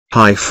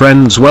Hi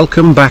friends,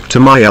 welcome back to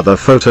my other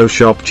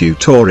Photoshop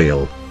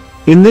tutorial.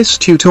 In this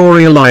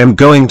tutorial I am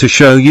going to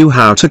show you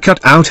how to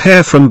cut out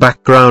hair from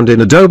background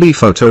in Adobe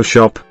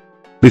Photoshop.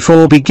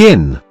 Before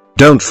begin,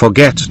 don't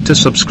forget to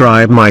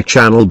subscribe my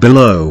channel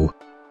below.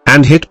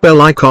 And hit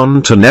bell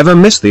icon to never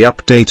miss the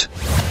update.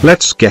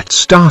 Let's get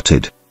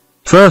started.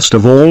 First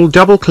of all,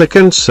 double click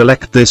and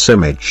select this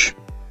image.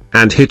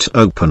 And hit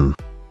open.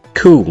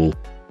 Cool.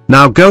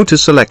 Now go to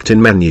select in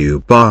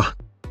menu bar.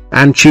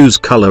 And choose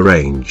color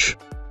range.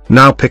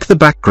 Now pick the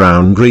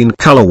background green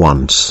color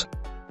once.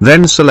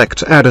 Then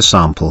select add a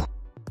sample.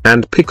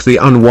 And pick the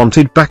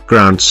unwanted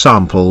background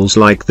samples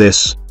like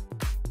this.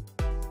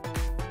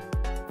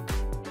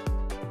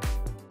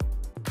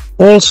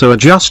 Also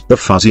adjust the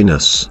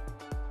fuzziness.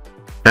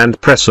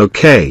 And press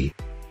OK.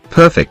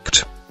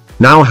 Perfect.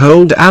 Now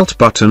hold Alt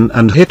button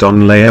and hit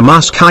on layer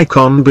mask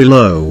icon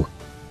below.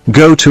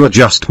 Go to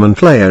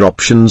adjustment layer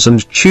options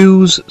and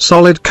choose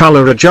solid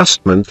color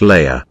adjustment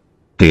layer.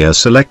 Here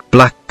select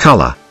black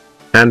color.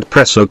 And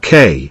press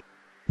OK.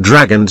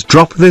 Drag and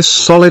drop this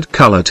solid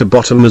color to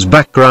bottom as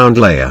background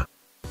layer.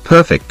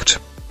 Perfect.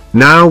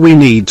 Now we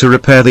need to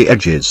repair the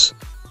edges.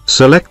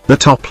 Select the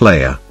top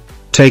layer.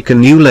 Take a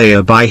new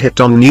layer by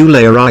hit on new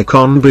layer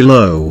icon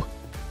below.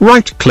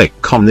 Right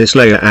click on this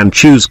layer and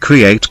choose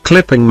create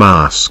clipping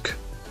mask.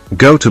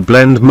 Go to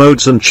blend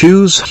modes and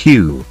choose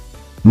hue.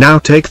 Now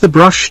take the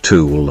brush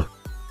tool.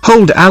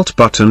 Hold Alt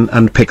button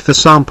and pick the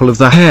sample of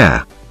the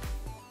hair.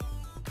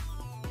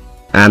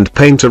 And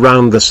paint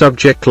around the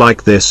subject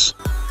like this.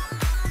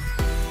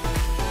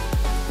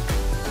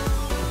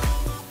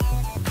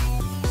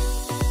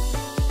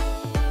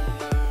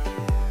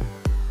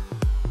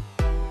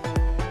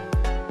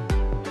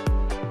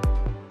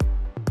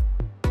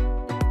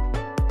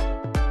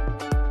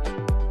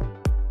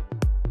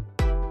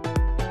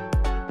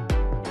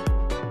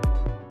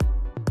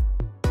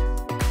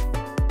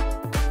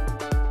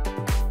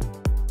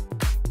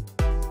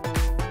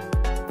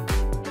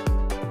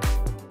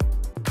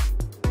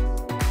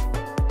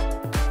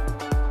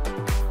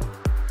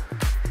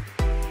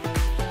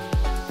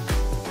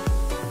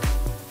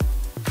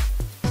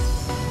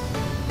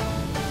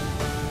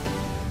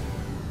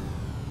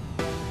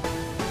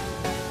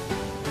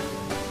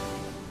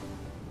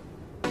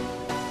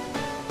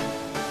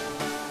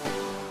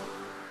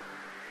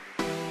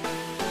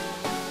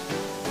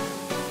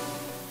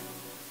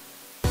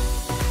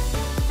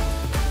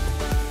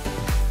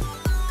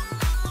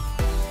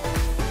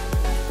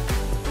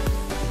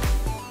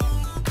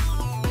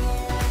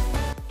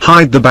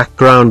 Hide the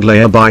background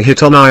layer by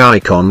hit on eye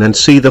icon and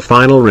see the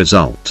final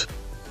result.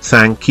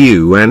 Thank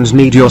you and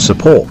need your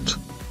support.